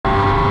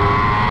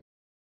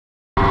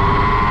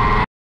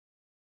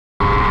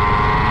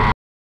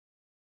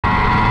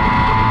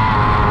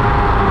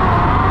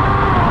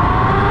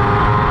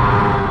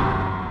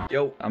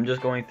I'm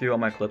just going through all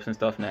my clips and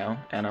stuff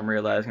now, and I'm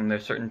realizing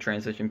there's certain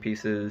transition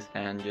pieces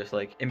and just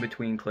like in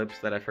between clips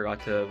that I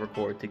forgot to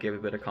record to give a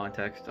bit of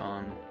context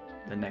on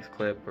the next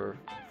clip, or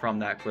from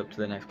that clip to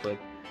the next clip.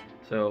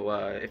 So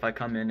if I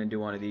come in and do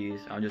one of these,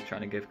 I'm just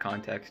trying to give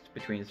context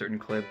between certain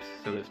clips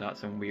so there's not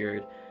some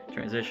weird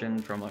transition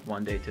from like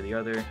one day to the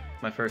other.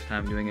 My first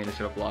time doing any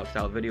sort of vlog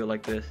style video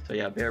like this, so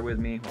yeah, bear with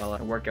me while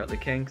I work out the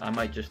kinks. I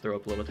might just throw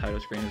up a little title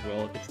screen as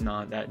well if it's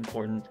not that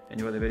important.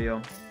 Enjoy the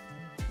video,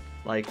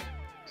 like,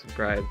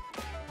 subscribe,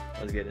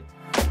 let's get it.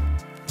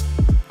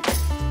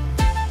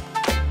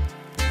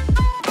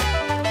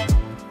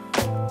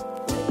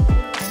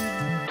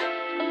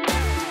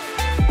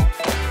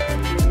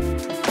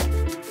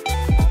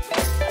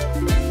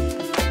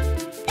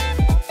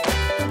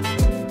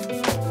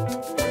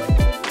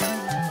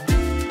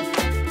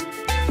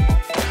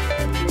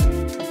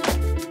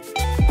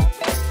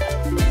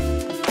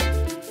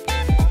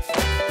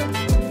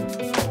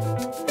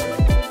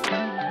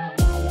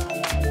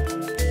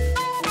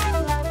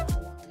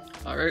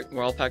 Alright,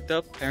 we're all packed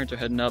up. Parents are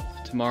heading up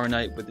tomorrow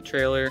night with the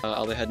trailer.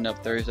 I'll be heading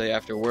up Thursday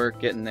after work,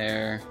 getting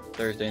there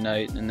Thursday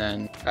night, and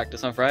then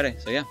practice on Friday.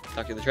 So yeah,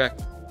 talk to you at the track.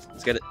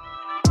 Let's get it.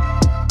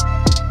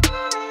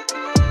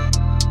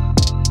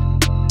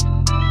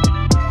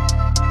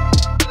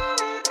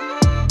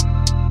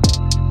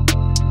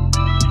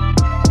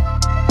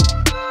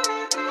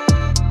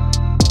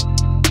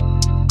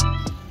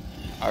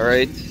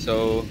 Alright,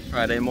 so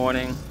Friday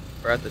morning,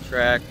 we're at the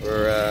track,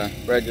 we're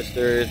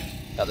registered.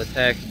 Got the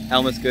text,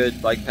 helmet's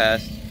good, bike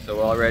passed, so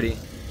we're all ready.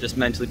 Just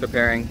mentally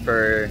preparing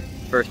for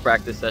first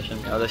practice session.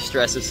 You know, the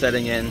stress is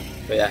setting in,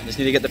 but yeah, just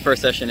need to get the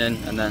first session in,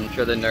 and then I'm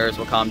sure the nerves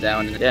will calm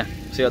down, and yeah,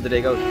 see how the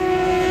day goes.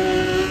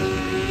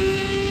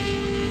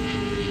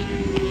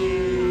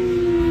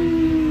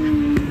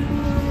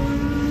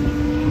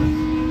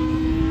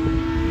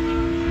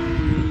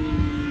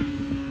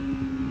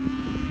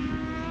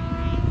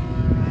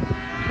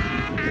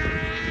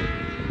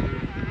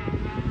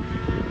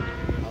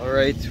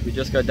 Alright, we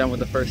just got done with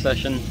the first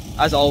session.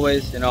 As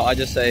always, you know, I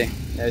just say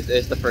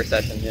it's the first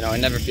session, you know, it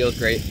never feels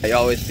great. You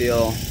always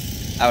feel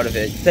out of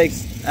it. It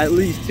takes at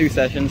least 2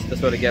 sessions to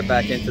sort of get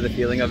back into the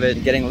feeling of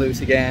it, getting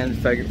loose again,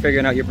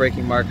 figuring out your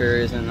braking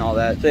markers and all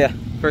that. So yeah,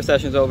 first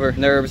session's over.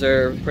 Nerves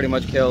are pretty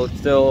much killed.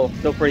 Still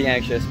pretty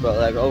anxious, but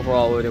like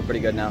overall we're doing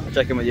pretty good now. I'll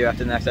check in with you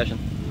after the next session.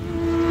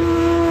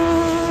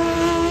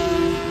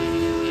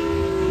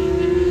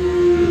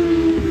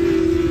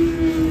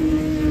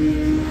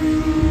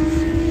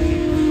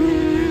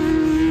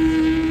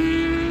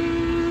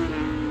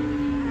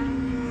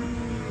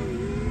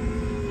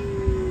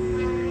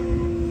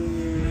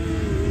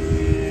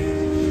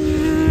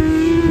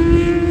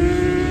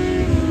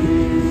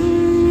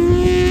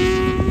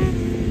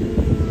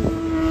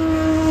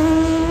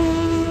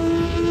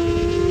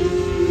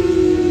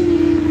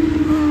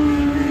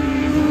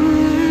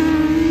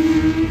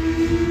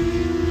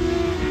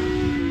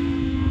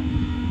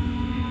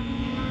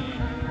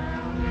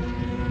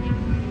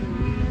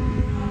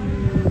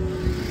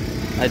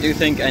 I do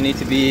think I need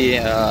to be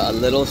a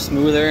little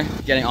smoother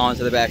getting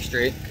onto the back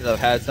straight, because I've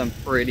had some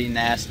pretty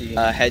nasty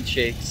head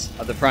shakes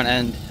of the front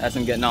end as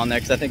I'm getting on there,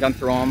 because I think I'm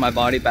throwing my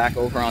body back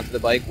over onto the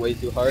bike way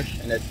too harsh,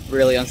 and it's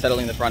really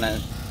unsettling the front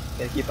end.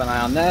 Gotta keep an eye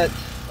on that,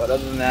 but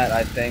other than that,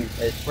 I think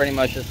it's pretty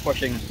much just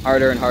pushing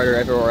harder and harder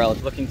everywhere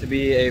else. Looking to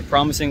be a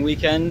promising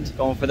weekend,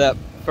 going for that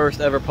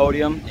first ever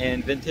podium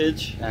in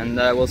vintage, and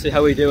we'll see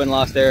how we do in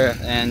Lost Air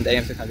and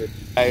AM600.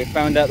 I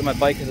found out that my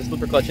bike has a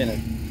slipper clutch in it.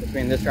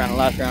 Between this round and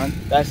last round,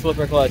 that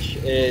slipper clutch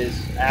is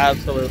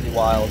absolutely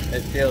wild. It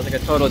feels like a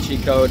total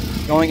cheat code.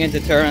 Going into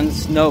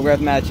turns, no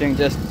rev matching,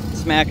 just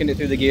smacking it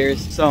through the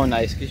gears. So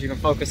nice, because you can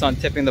focus on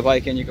tipping the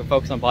bike and you can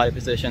focus on body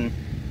position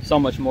so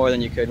much more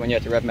than you could when you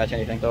had to rev match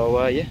anything.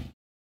 So yeah.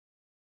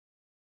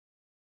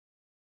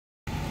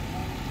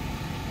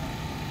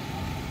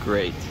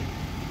 Great.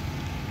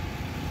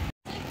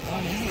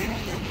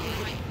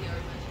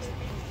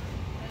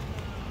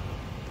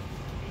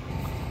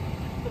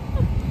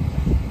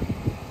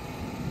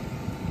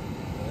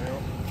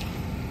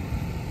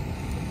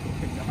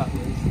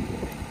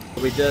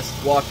 We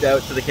just walked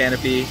out to the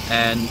canopy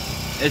and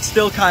it's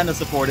still kind of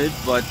supported,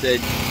 but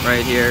it's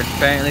right here.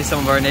 Apparently some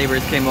of our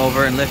neighbors came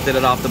over and lifted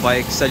it off the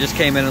bikes. I just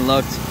came in and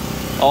looked.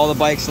 All the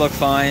bikes look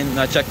fine.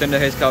 I checked under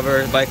his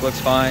cover, the bike looks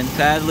fine.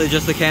 Sadly,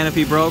 just the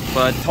canopy broke,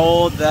 but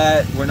told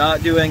that we're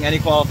not doing any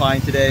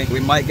qualifying today.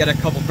 We might get a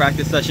couple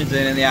practice sessions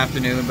in the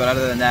afternoon, but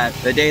other than that,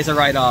 the days are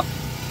right off.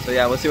 So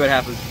yeah, we'll see what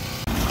happens.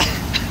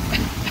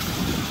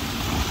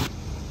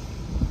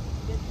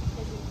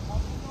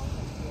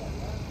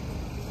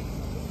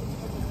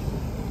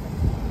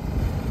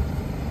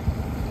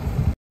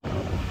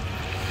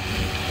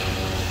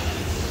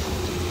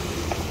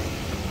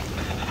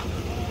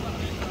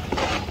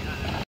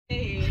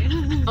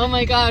 Oh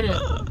my god.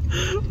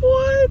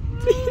 What?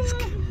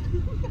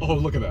 Oh,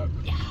 look at that.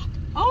 Yeah.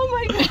 Oh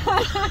my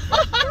god.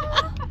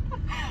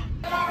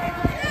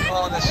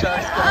 Oh, the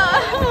shark's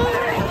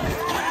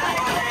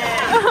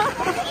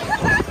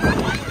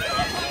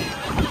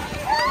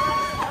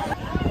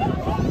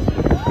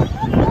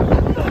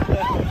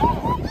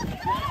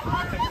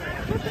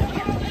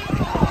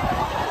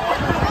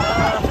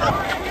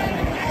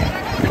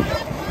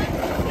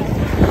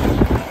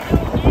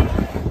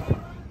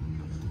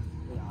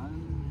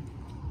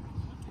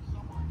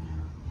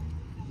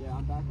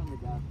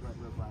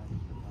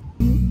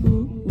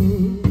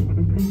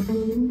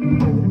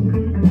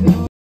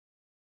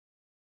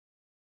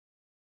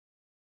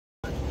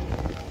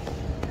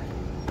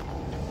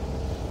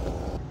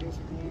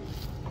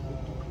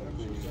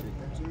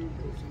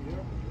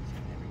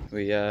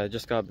We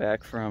just got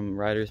back from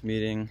riders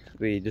meeting.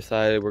 We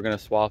decided we're gonna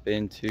swap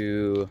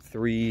into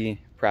 3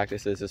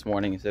 practices this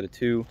morning instead of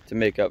 2 to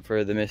make up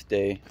for the missed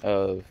day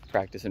of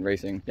practice and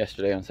racing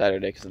yesterday on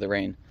Saturday because of the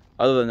rain.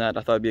 Other than that,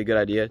 I thought it'd be a good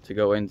idea to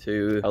go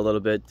into a little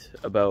bit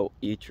about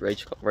each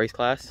race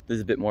class. This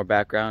is a bit more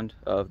background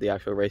of the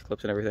actual race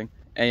clips and everything.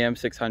 AM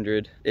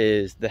 600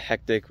 is the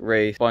hectic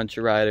race, bunch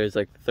of riders,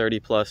 like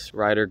 30 plus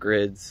rider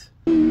grids.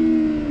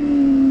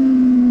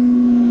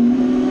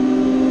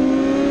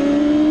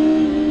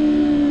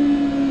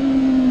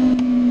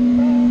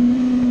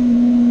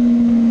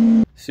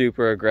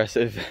 Super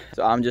aggressive.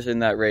 So I'm just in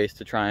that race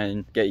to try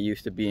and get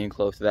used to being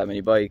close to that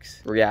many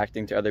bikes,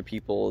 reacting to other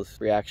people's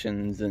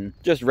reactions, and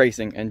just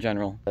racing in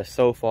general.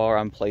 So far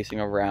I'm placing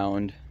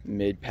around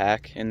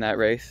mid-pack in that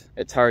race.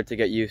 It's hard to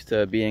get used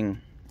to being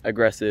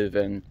aggressive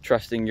and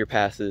trusting your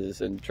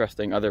passes and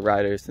trusting other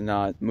riders to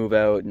not move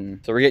out,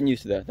 and so we're getting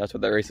used to that. That's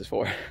what that race is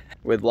for.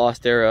 With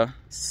Lost Era,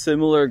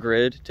 similar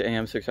grid to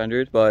AM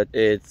 600, but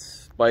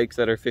it's bikes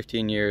that are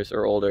 15 years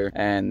or older,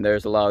 and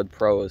there's allowed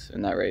pros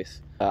in that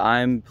race.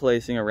 I'm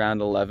placing around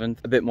 11th,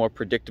 a bit more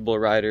predictable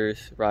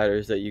riders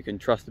that you can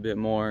trust a bit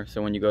more,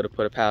 so when you go to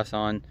put a pass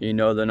on, you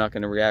know they're not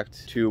going to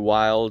react too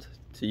wild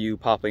to you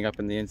popping up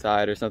in the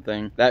inside or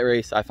something. That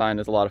race I find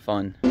is a lot of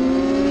fun.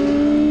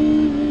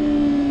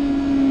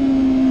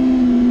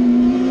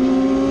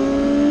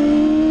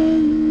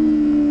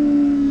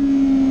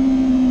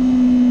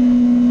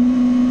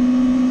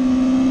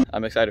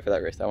 I'm excited for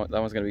that race. That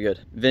one's gonna be good.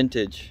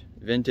 Vintage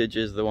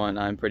is the one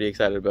I'm pretty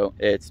excited about.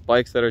 It's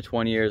bikes that are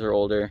 20 years or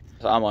older.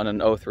 So I'm on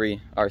an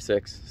 03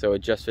 R6, so it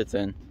just fits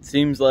in.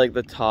 Seems like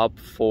the top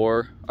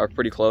 4 are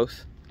pretty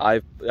close.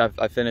 I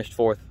finished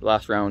 4th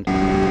last round.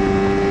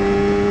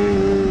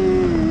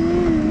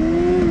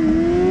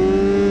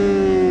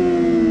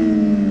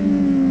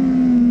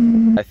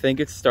 I think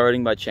it's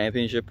starting by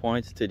championship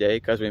points today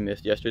because we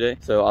missed yesterday.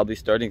 So I'll be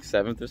starting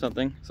 7th or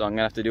something. So I'm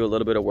gonna have to do a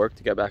little bit of work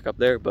to get back up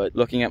there. But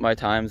looking at my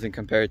times and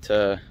compared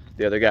to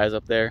the other guys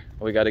up there,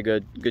 we got a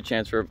good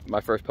chance for my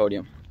first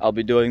podium. I'll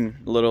be doing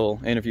little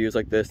interviews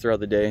like this throughout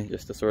the day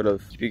just to sort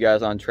of keep you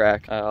guys on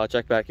track. I'll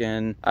check back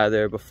in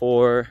either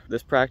before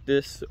this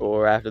practice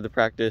or after the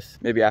practice,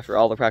 maybe after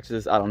all the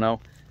practices, I don't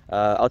know.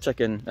 I'll check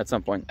in at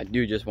some point. I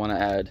do just want to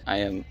add, I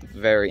am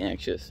very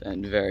anxious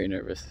and very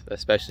nervous,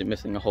 especially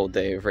missing a whole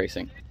day of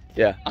racing.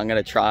 Yeah, I'm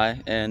gonna try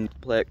and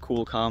play it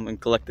cool, calm,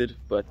 and collected,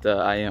 but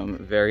I am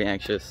very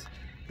anxious,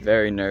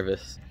 very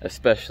nervous,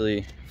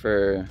 especially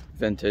for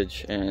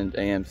Vintage and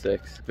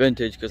AM6.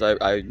 Vintage because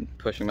I'm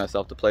pushing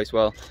myself to place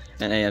well,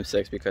 and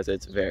AM6 because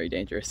it's very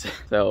dangerous.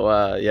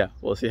 So yeah,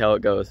 we'll see how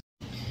it goes.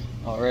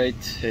 All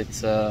right,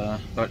 it's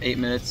about 8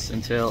 minutes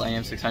until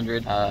AM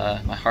 600.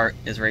 My heart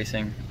is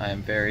racing. I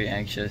am very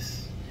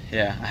anxious.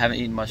 Yeah, I haven't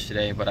eaten much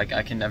today, but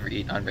I can never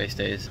eat on race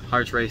days.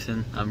 Heart's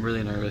racing. I'm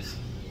really nervous,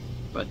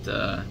 but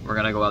we're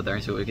gonna go out there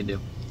and see what we can do.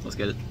 Let's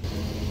get it.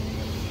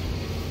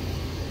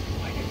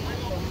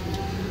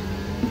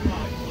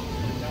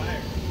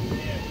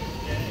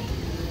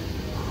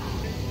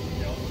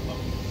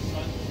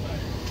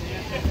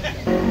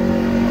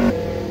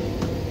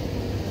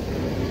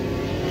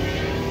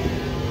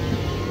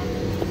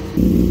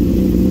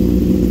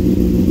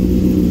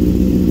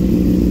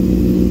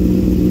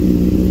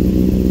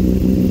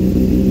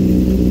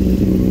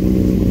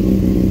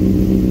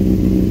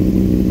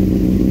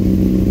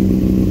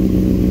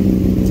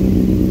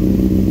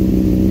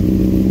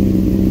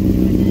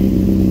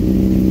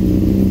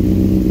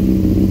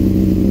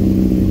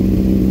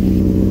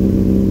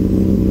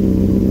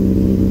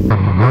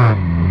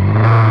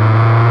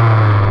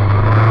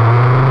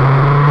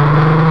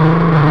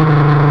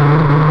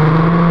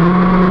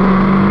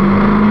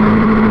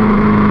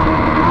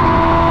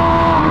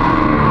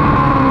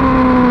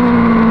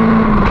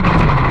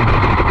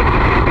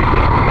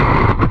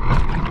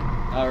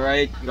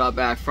 Got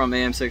back from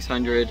AM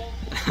 600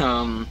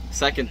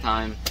 second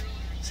time,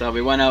 so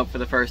we went out for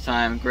the first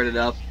time, gridded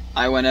up.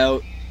 I went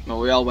out, well,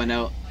 we all went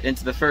out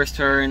into the first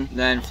turn,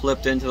 then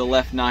flipped into the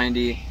left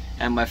 90,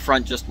 and my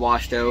front just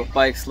washed out.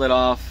 Bike slid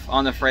off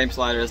on the frame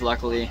sliders,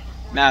 luckily.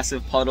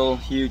 Massive puddle,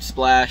 huge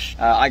splash.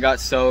 I got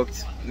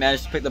soaked,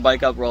 managed to pick the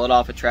bike up, roll it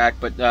off a track,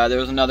 but there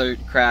was another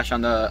crash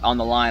on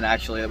the line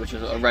actually, which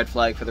was a red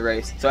flag for the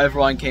race. So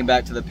everyone came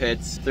back to the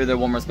pits, threw their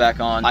warmers back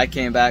on. I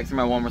came back, threw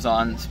my warmers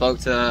on,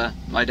 spoke to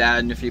my dad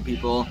and a few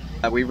people.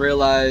 We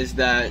realized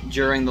that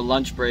during the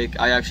lunch break,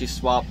 I actually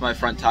swapped my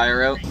front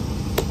tire out.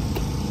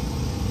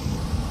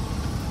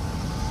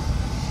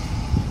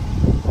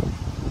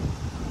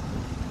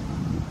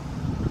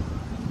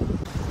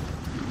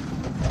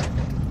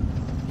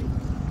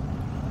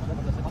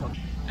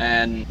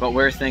 And what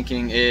we're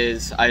thinking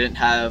is I didn't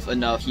have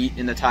enough heat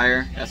in the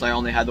tire, as I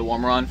only had the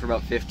warmer on for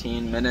about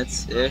 15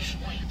 minutes-ish.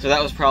 So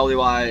that was probably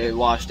why it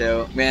washed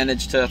out.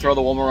 Managed to throw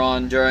the warmer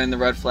on during the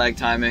red flag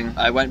timing.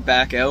 I went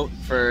back out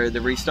for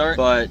the restart,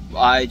 but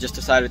I just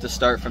decided to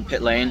start from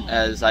pit lane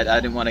as I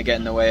didn't want to get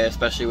in the way,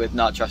 especially with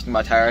not trusting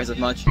my tires as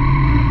much.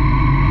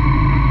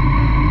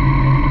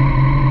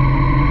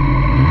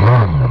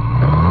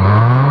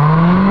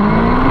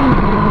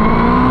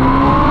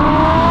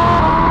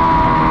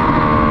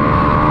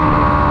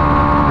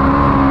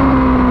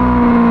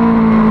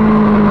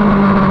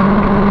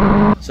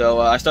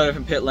 I started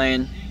from pit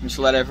lane, just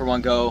let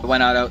everyone go.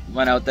 Went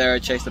out there,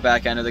 chased the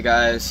back end of the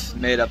guys,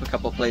 made up a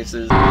couple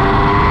places.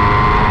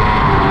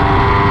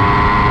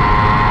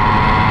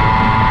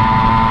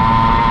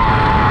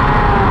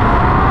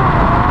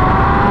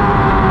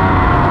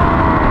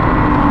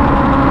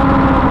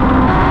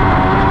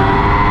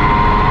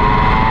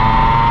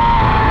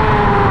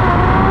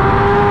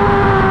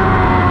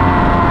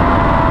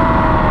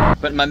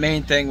 But my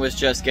main thing was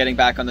just getting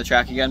back on the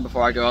track again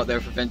before I go out there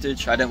for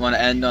vintage. I didn't want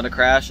to end on a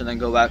crash and then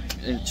go back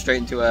straight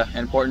into an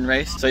important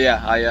race. So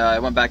yeah, I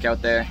went back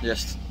out there,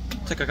 just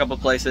took a couple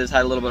places,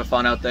 had a little bit of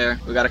fun out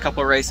there. We got a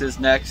couple races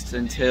next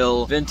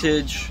until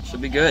vintage.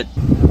 Should be good.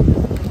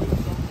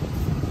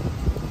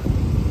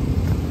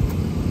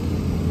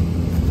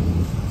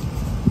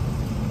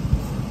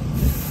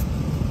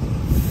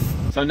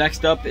 So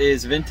next up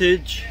is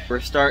vintage.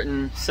 We're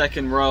starting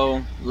second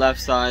row,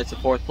 left side, so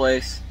fourth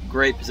place.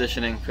 Great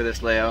positioning for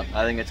this layout.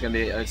 I think it's gonna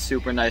be a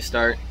super nice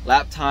start.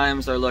 Lap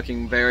times are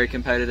looking very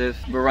competitive.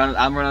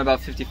 I'm running about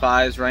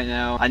 55s right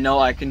now. I know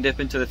I can dip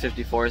into the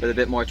 54s with a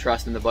bit more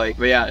trust in the bike.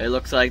 But yeah, it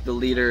looks like the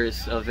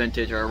leaders of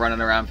vintage are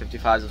running around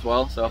 55s as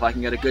well. So if I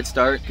can get a good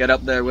start, get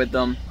up there with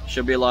them,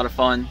 should be a lot of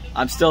fun.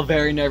 I'm still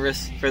very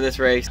nervous for this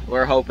race.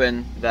 We're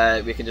hoping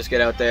that we can just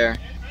get out there,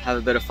 have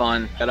a bit of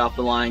fun, get off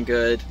the line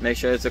good, make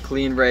sure it's a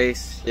clean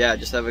race. Yeah,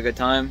 just have a good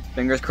time.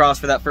 Fingers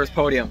crossed for that first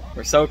podium.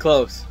 We're so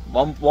close.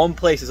 One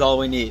place is all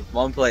we need.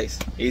 One place.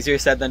 Easier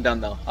said than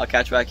done though. I'll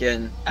catch back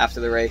in after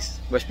the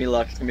race. Wish me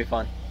luck. It's gonna be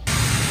fun.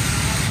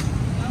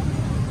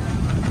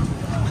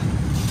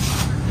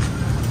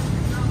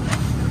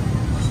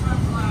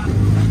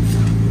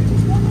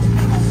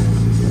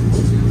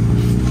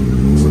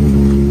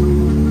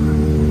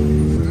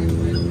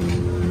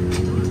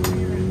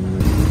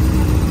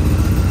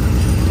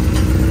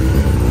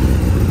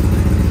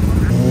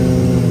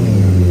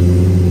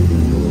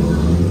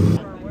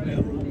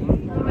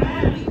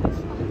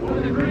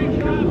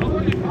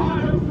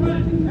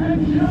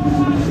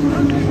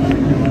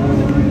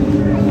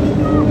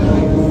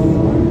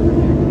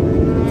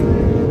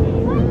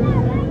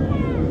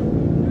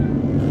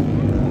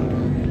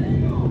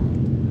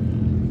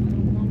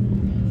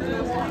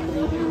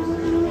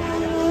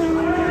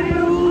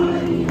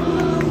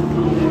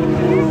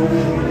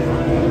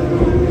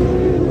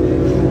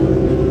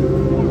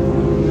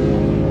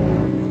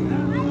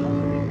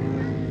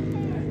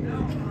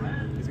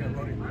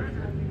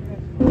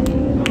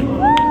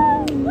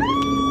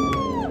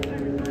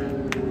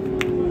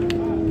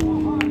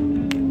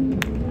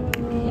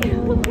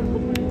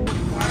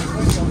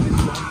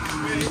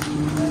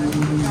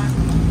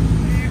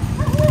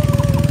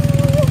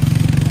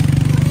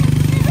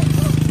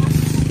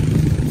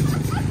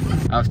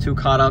 I was too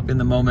caught up in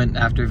the moment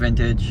after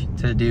vintage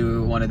to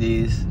do one of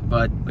these,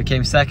 but we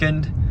came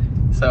second.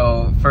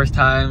 So first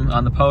time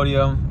on the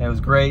podium, it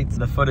was great.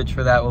 The footage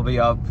for that will be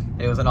up.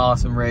 It was an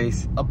awesome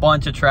race. A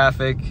bunch of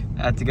traffic,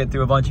 had to get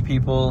through a bunch of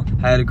people.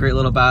 I had a great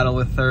little battle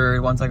with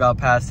third. Once I got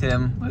past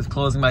him, I was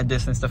closing my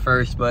distance to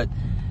first, but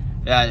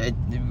yeah,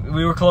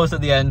 we were close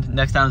at the end.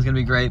 Next time is gonna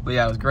be great, but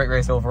yeah, it was a great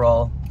race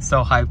overall.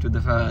 So hyped with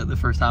the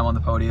first time on the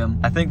podium.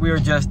 I think we were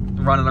just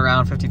running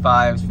around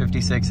 55s,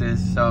 56s.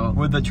 So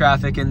with the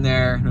traffic in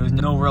there was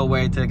no real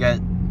way to get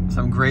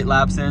some great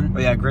laps in.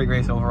 But yeah, great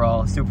race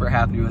overall. Super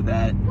happy with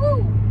that.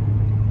 Woo!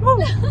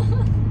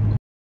 Woo!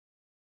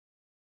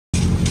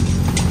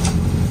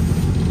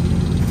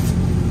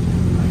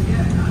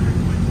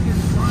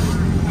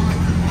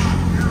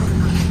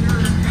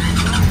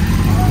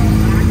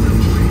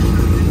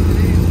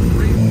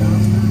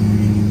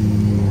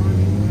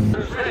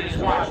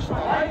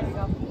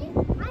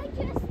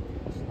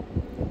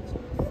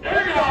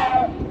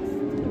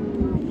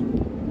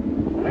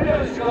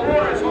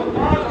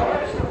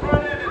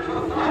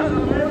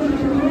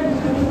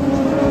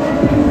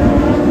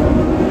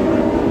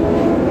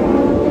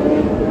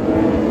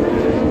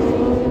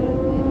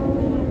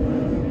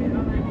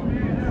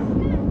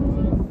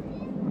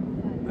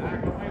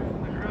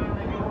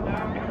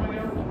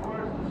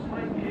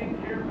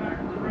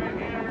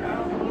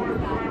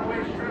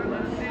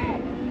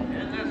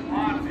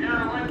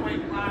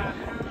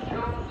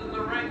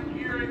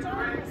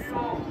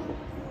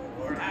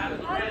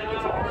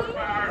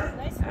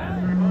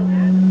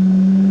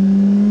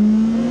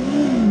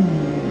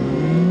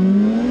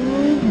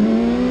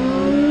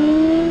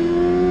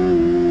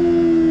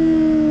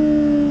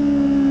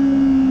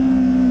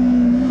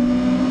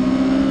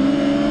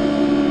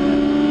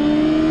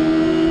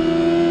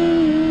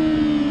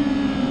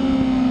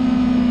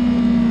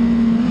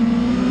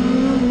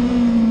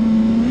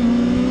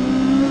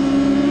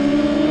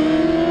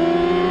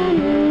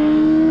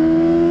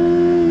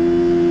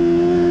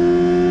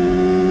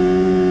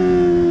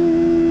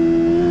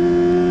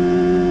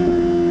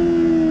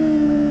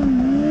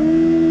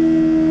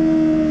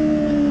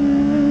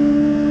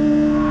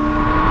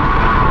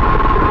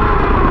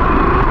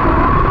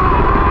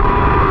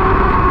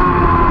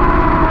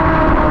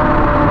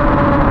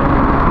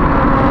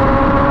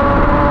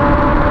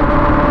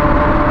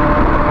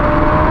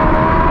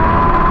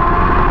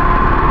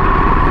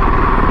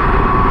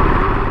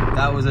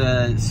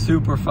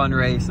 super fun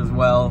race as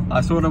well.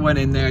 I sort of went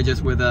in there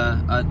just with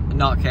a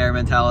not care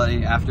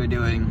mentality after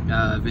doing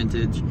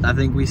vintage. I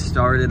think we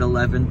started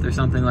 11th or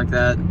something like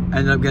that.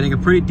 Ended up getting a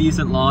pretty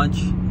decent launch,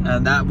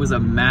 and that was a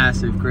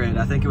massive grid.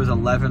 I think it was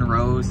 11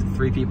 rows,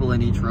 3 people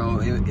in each row.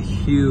 It was a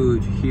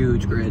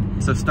huge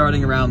grid. So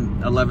starting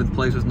around 11th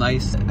place was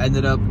nice.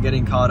 Ended up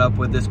getting caught up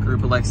with this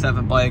group of like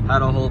 7 bikes.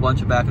 Had a whole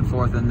bunch of back and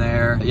forth in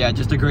there. Yeah,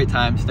 just a great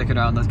time sticking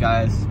around those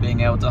guys, being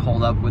able to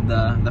hold up with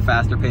the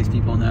faster paced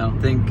people now.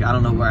 I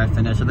don't know where I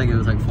finished. I think it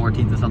was like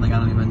 14th or something. I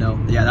don't even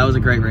know. Yeah, that was a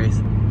great race.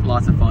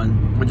 Lots of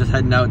fun. We're just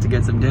heading out to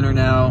get some dinner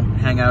now,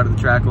 hang out at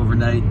the track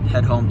overnight,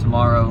 head home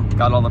tomorrow.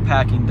 Got all the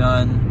packing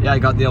done. Yeah, I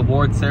got the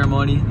award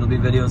ceremony. There'll be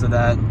videos of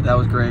that. That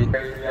was great.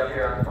 Great to be up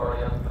here on the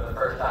podium for the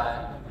first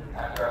time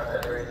after I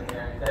started racing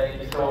here.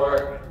 Thank you,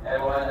 SOAR,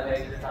 everyone that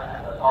makes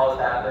all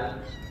this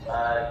happen.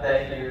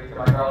 Thank you to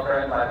my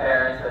girlfriend, my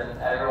parents,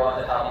 and everyone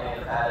that helped me in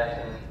the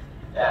paddock. And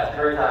yeah, it's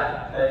a great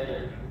time. Thank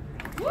you.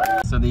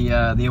 So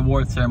the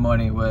award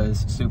ceremony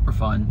was super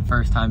fun.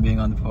 First time being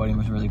on the podium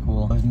was really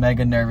cool. I was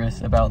mega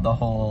nervous about the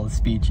whole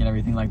speech and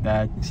everything like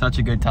that. Such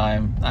a good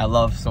time. I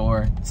love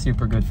SOAR.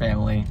 Super good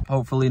family.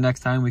 Hopefully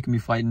next time we can be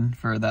fighting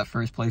for that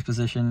first place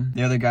position.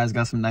 The other guys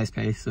got some nice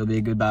pace, so it'll be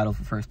a good battle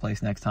for first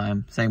place next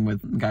time. Same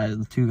with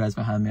the 2 guys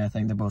behind me. I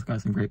think they both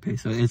got some great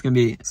pace. So it's gonna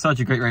be such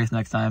a great race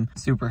next time.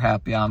 Super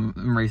happy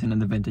I'm racing in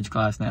the vintage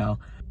class now.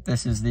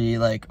 This is the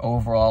like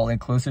overall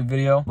inclusive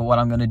video, but what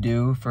I'm gonna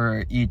do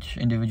for each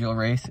individual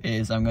race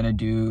is I'm gonna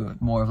do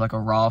more of like a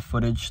raw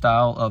footage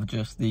style of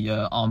just the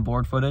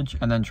onboard footage,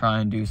 and then try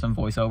and do some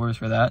voiceovers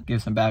for that,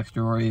 give some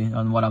backstory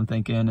on what I'm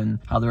thinking and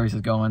how the race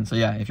is going. So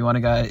yeah, if you want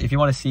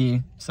to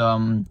see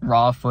some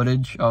raw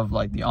footage of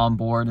like the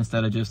onboard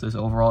instead of just this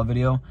overall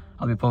video,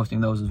 I'll be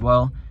posting those as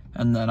well.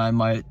 And then I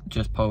might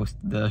just post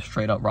the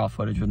straight up raw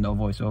footage with no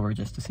voiceover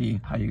just to see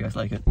how you guys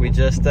like it. We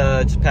just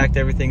packed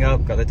everything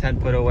up, got the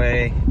tent put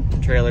away, the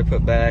trailer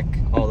put back,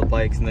 all the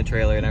bikes in the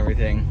trailer and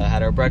everything. I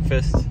had our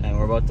breakfast and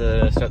we're about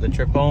to start the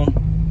trip home.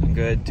 A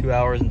good 2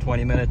 hours and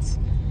 20 minutes.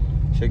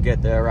 Should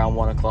get there around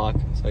 1 o'clock.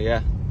 So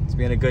yeah, it's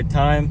been a good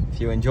time.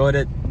 If you enjoyed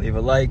it, leave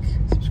a like,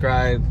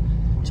 subscribe,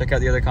 check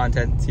out the other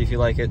content, see if you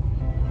like it.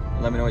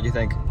 Let me know what you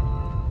think.